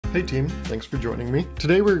Hey team, thanks for joining me.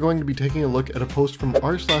 Today we're going to be taking a look at a post from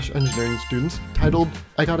r/engineering students titled,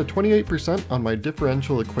 I got a 28% on my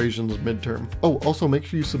differential equations midterm. Oh, also make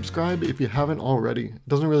sure you subscribe if you haven't already. It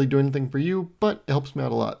doesn't really do anything for you, but it helps me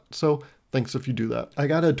out a lot. So thanks if you do that. I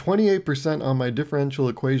got a 28% on my differential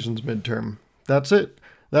equations midterm. That's it.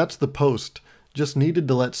 That's the post. Just needed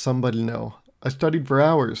to let somebody know. I studied for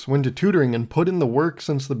hours, went to tutoring, and put in the work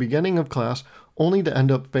since the beginning of class, only to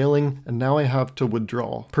end up failing, and now I have to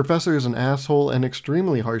withdraw. Professor is an asshole and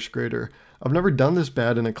extremely harsh grader. I've never done this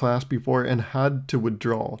bad in a class before and had to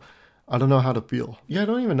withdraw. I don't know how to feel. Yeah, I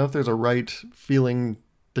don't even know if there's a right feeling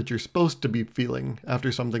that you're supposed to be feeling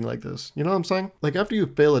after something like this. You know what I'm saying? Like after you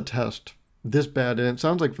fail a test this bad, and it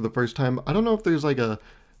sounds like for the first time, I don't know if there's like a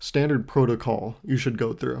standard protocol you should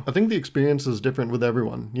go through. I think the experience is different with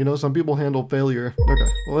everyone. You know, some people handle failure.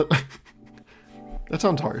 Okay, well, that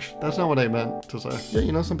sounds harsh. That's not what I meant to say. Yeah,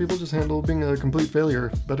 you know, some people just handle being a complete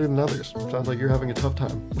failure better than others. Sounds like you're having a tough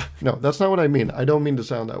time. No, that's not what I mean. I don't mean to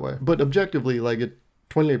sound that way. But objectively, like at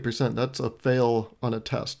 28%, that's a fail on a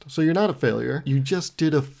test. So you're not a failure. You just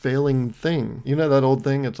did a failing thing. You know that old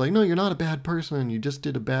thing? It's like, no, you're not a bad person. You just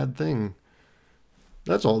did a bad thing.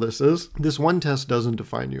 That's all this is. This one test doesn't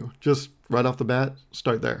define you. Just right off the bat,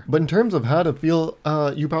 start there. But in terms of how to feel,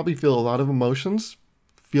 you probably feel a lot of emotions.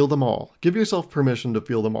 Feel them all. Give yourself permission to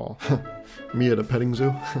feel them all. Me at a petting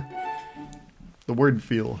zoo. The word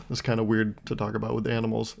feel is kind of weird to talk about with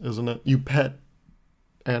animals, isn't it? You pet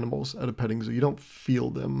animals at a petting zoo. You don't feel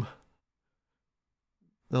them.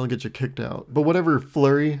 They'll get you kicked out. But whatever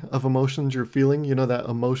flurry of emotions you're feeling, you know, that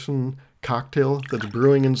emotion cocktail that's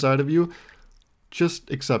brewing inside of you, just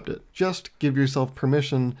accept it. Just give yourself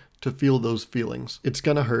permission to feel those feelings. It's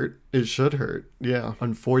gonna hurt. It should hurt. Yeah.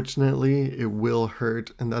 Unfortunately, it will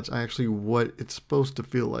hurt. And that's actually what it's supposed to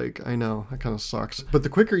feel like. I know, that kind of sucks. But the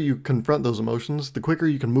quicker you confront those emotions, the quicker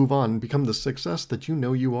you can move on and become the success that you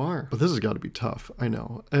know you are. But this has got to be tough. I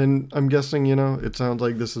know. And I'm guessing, you know, it sounds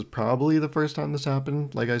like this is probably the first time this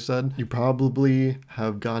happened. Like I said, you probably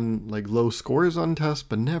have gotten like low scores on tests,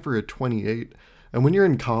 but never a 28. And when you're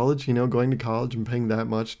in college, you know, going to college and paying that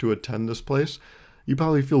much to attend this place, you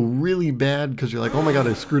probably feel really bad because you're like, oh my God,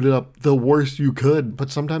 I screwed it up the worst you could.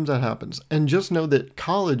 But sometimes that happens. And just know that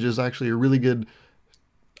college is actually a really good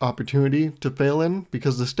opportunity to fail in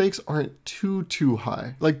because the stakes aren't too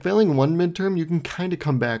high. Like failing one midterm, you can kind of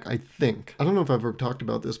come back, I think. I don't know if I've ever talked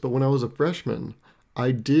about this, but when I was a freshman,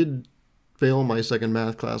 I did fail my second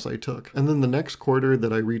math class I took. And then the next quarter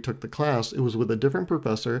that I retook the class, it was with a different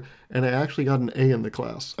professor, and I actually got an A in the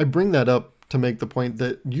class. I bring that up to make the point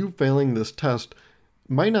that you failing this test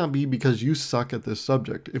might not be because you suck at this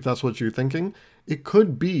subject, if that's what you're thinking. It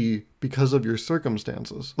could be because of your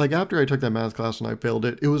circumstances. Like after I took that math class and I failed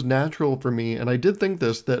it, it was natural for me, and I did think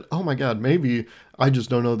this, that, oh my God, maybe I just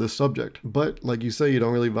don't know this subject. But like you say, you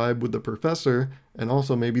don't really vibe with the professor, and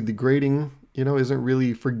also maybe the grading, you know, isn't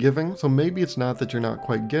really forgiving. So maybe it's not that you're not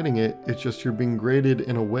quite getting it, it's just you're being graded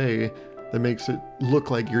in a way that makes it look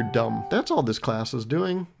like you're dumb. That's all this class is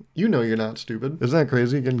doing. You know you're not stupid. Isn't that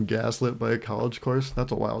crazy, getting gaslit by a college course?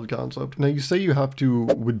 That's a wild concept. Now you say you have to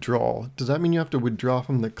withdraw. Does that mean you have to withdraw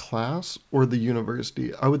from the class or the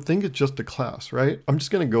university? I would think it's just the class, right? I'm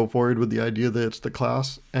just gonna go forward with the idea that it's the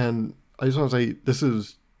class, and I just wanna say this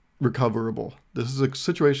is recoverable. This is a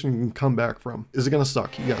situation you can come back from. Is it gonna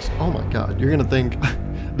suck? Yes. Oh my God, you're gonna think,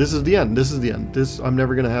 this is the end, this is the end. I'm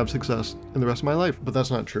never gonna have success in the rest of my life. But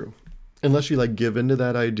that's not true. Unless you like give into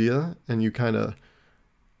that idea and you kind of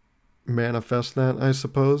manifest that, I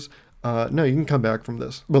suppose. No, you can come back from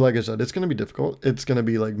this. But like I said, it's going to be difficult. It's going to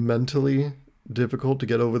be like mentally difficult to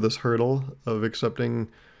get over this hurdle of accepting,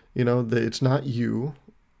 you know, that it's not you,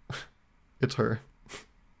 it's her.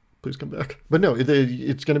 Please come back. But no,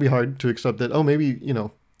 it's going to be hard to accept that, oh, maybe, you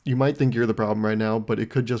know, you might think you're the problem right now, but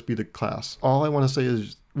it could just be the class. All I want to say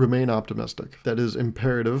is remain optimistic. That is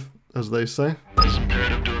imperative, as they say. It's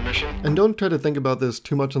imperative to a mission. And don't try to think about this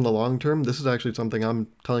too much in the long term. This is actually something I'm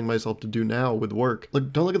telling myself to do now with work.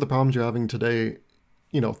 Like, don't look at the problems you're having today,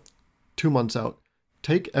 you know, 2 months out.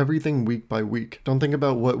 Take everything week by week. Don't think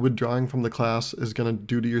about what withdrawing from the class is going to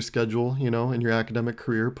do to your schedule, you know, in your academic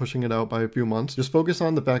career, pushing it out by a few months. Just focus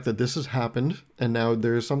on the fact that this has happened, and now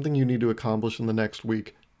there's something you need to accomplish in the next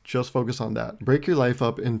week. Just focus on that. Break your life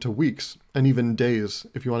up into weeks and even days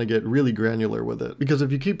if you want to get really granular with it. Because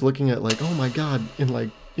if you keep looking at like, oh my God, in like,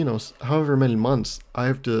 you know, however many months I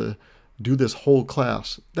have to do this whole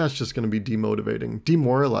class, that's just going to be demotivating,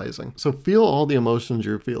 demoralizing. So feel all the emotions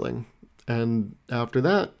you're feeling. And after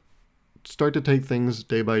that, start to take things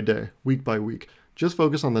day by day, week by week. Just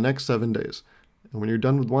focus on the next 7 days. And when you're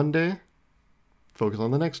done with one day, focus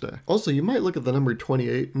on the next day. Also, you might look at the number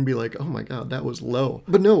 28 and be like, oh my god, that was low.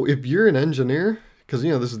 But no, if you're an engineer, because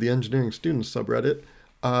you know this is the engineering students subreddit,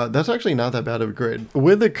 that's actually not that bad of a grade.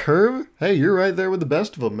 With a curve, hey, you're right there with the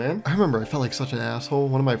best of them, man. I remember I felt like such an asshole.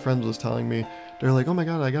 One of my friends was telling me, they're like, oh my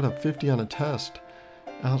god, I got a 50 on a test.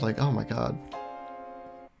 And I was like, oh my god,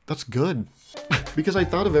 that's good. Because I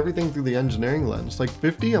thought of everything through the engineering lens. Like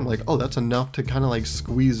 50, I'm like, oh, that's enough to kind of like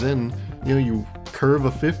squeeze in. You know, you curve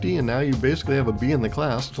a 50 and now you basically have a B in the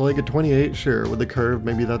class. So like a 28, sure, with a curve,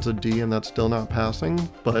 maybe that's a D and that's still not passing,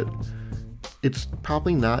 but it's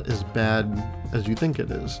probably not as bad as you think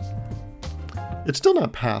it is. It's still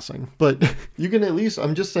not passing, but you can at least,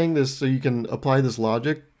 I'm just saying this so you can apply this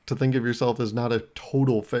logic to think of yourself as not a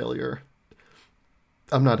total failure.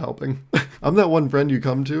 I'm not helping. I'm that one friend you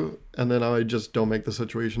come to, and then I just don't make the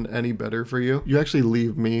situation any better for you. You actually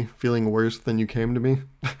leave me feeling worse than you came to me.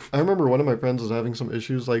 I remember one of my friends was having some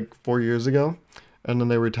issues like 4 years ago, and then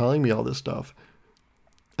they were telling me all this stuff.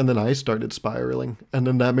 And then I started spiraling, and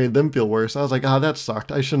then that made them feel worse. I was like, that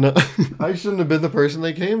sucked. I shouldn't have been the person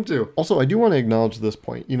they came to. Also, I do want to acknowledge this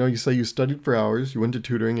point. You know, you say you studied for hours, you went to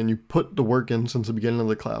tutoring, and you put the work in since the beginning of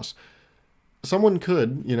the class. Someone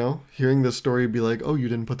could, you know, hearing this story be like, oh, you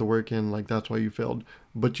didn't put the work in, like that's why you failed.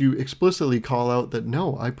 But you explicitly call out that,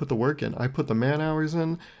 no, I put the work in, I put the man hours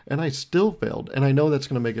in, and I still failed. And I know that's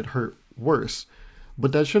going to make it hurt worse.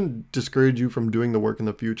 But that shouldn't discourage you from doing the work in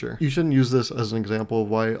the future. You shouldn't use this as an example of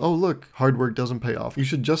why, oh look, hard work doesn't pay off. You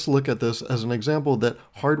should just look at this as an example that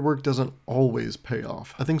hard work doesn't always pay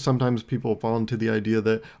off. I think sometimes people fall into the idea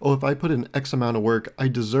that, oh, if I put in X amount of work, I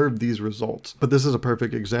deserve these results. But this is a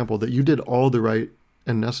perfect example that you did all the right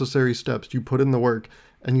and necessary steps. You put in the work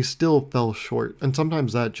and you still fell short. And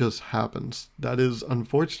sometimes that just happens. That is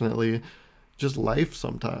unfortunately just life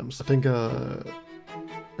sometimes. I think a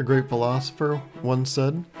great philosopher once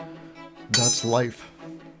said, that's life.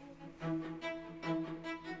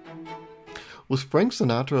 Was Frank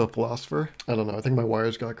Sinatra a philosopher? I don't know, I think my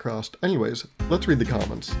wires got crossed. Anyways, let's read the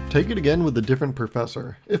comments. Take it again with a different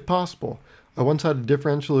professor, if possible. I once had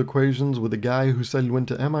differential equations with a guy who said he went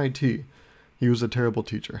to MIT. He was a terrible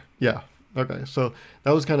teacher. Yeah, okay, so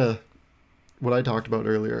that was kind of what I talked about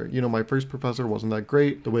earlier. You know, my first professor wasn't that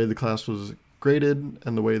great. The way the class was graded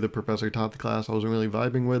and the way the professor taught the class I wasn't really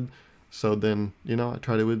vibing with. So then, you know, I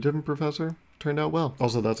tried it with a different professor. Turned out well.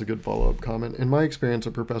 Also, that's a good follow-up comment. In my experience,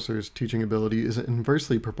 a professor's teaching ability is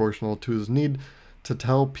inversely proportional to his need to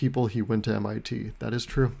tell people he went to MIT. That is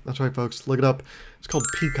true. That's right, folks. Look it up. It's called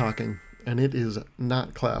peacocking, and it is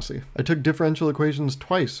not classy. I took differential equations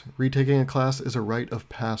twice. Retaking a class is a rite of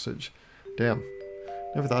passage. Damn.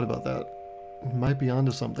 Never thought about that. Might be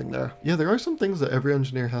onto something there. Yeah, there are some things that every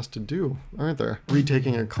engineer has to do, aren't there?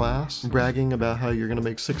 Retaking a class, bragging about how you're gonna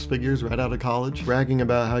make 6 figures right out of college, bragging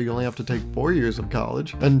about how you only have to take 4 years of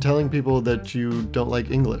college, and telling people that you don't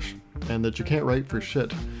like English, and that you can't write for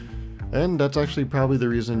shit. And that's actually probably the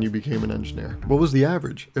reason you became an engineer. What was the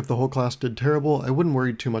average? If the whole class did terrible, I wouldn't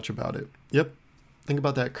worry too much about it. Yep, think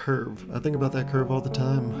about that curve. I think about that curve all the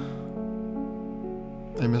time.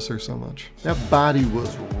 I miss her so much. That body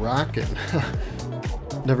was rocking.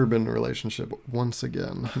 Never been in a relationship once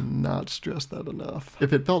again. Not stressed that enough.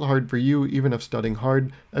 If it felt hard for you, even if studying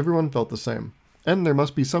hard, everyone felt the same. And there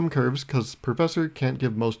must be some curves, because professor can't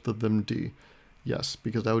give most of them D. Yes,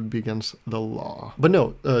 because that would be against the law. But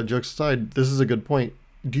no, jokes aside, this is a good point.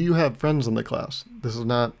 Do you have friends in the class? This is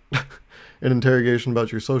not an interrogation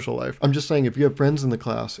about your social life. I'm just saying if you have friends in the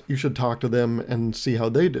class, you should talk to them and see how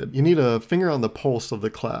they did. You need a finger on the pulse of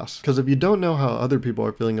the class. Because if you don't know how other people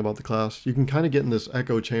are feeling about the class, you can kind of get in this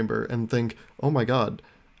echo chamber and think, oh my god,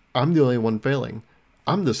 I'm the only one failing.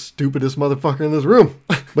 I'm the stupidest motherfucker in this room.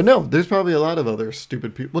 But no, there's probably a lot of other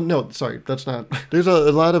stupid people. Well, no, sorry, that's not. There's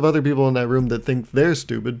a lot of other people in that room that think they're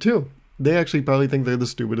stupid too. They actually probably think they're the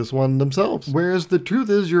stupidest one themselves. Whereas the truth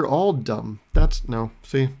is you're all dumb. No,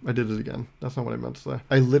 see, I did it again. That's not what I meant to say.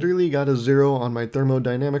 I literally got a 0 on my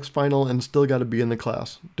thermodynamics final and still got a B in the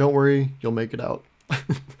class. Don't worry, you'll make it out.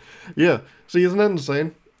 Yeah, see, isn't that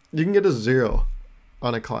insane? You can get a 0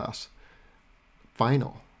 on a class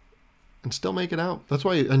final and still make it out. That's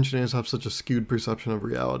why engineers have such a skewed perception of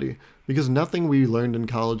reality, because nothing we learned in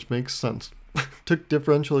college makes sense. Took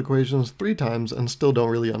differential equations 3 times and still don't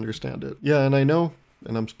really understand it. Yeah, and I know,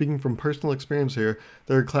 and I'm speaking from personal experience here,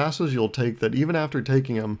 there are classes you'll take that even after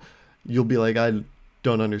taking them, you'll be like, I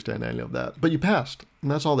don't understand any of that. But you passed,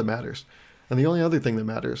 and that's all that matters. And the only other thing that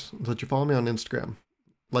matters is that you follow me on Instagram,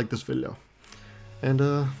 like this video. And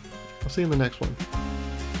I'll see you in the next one.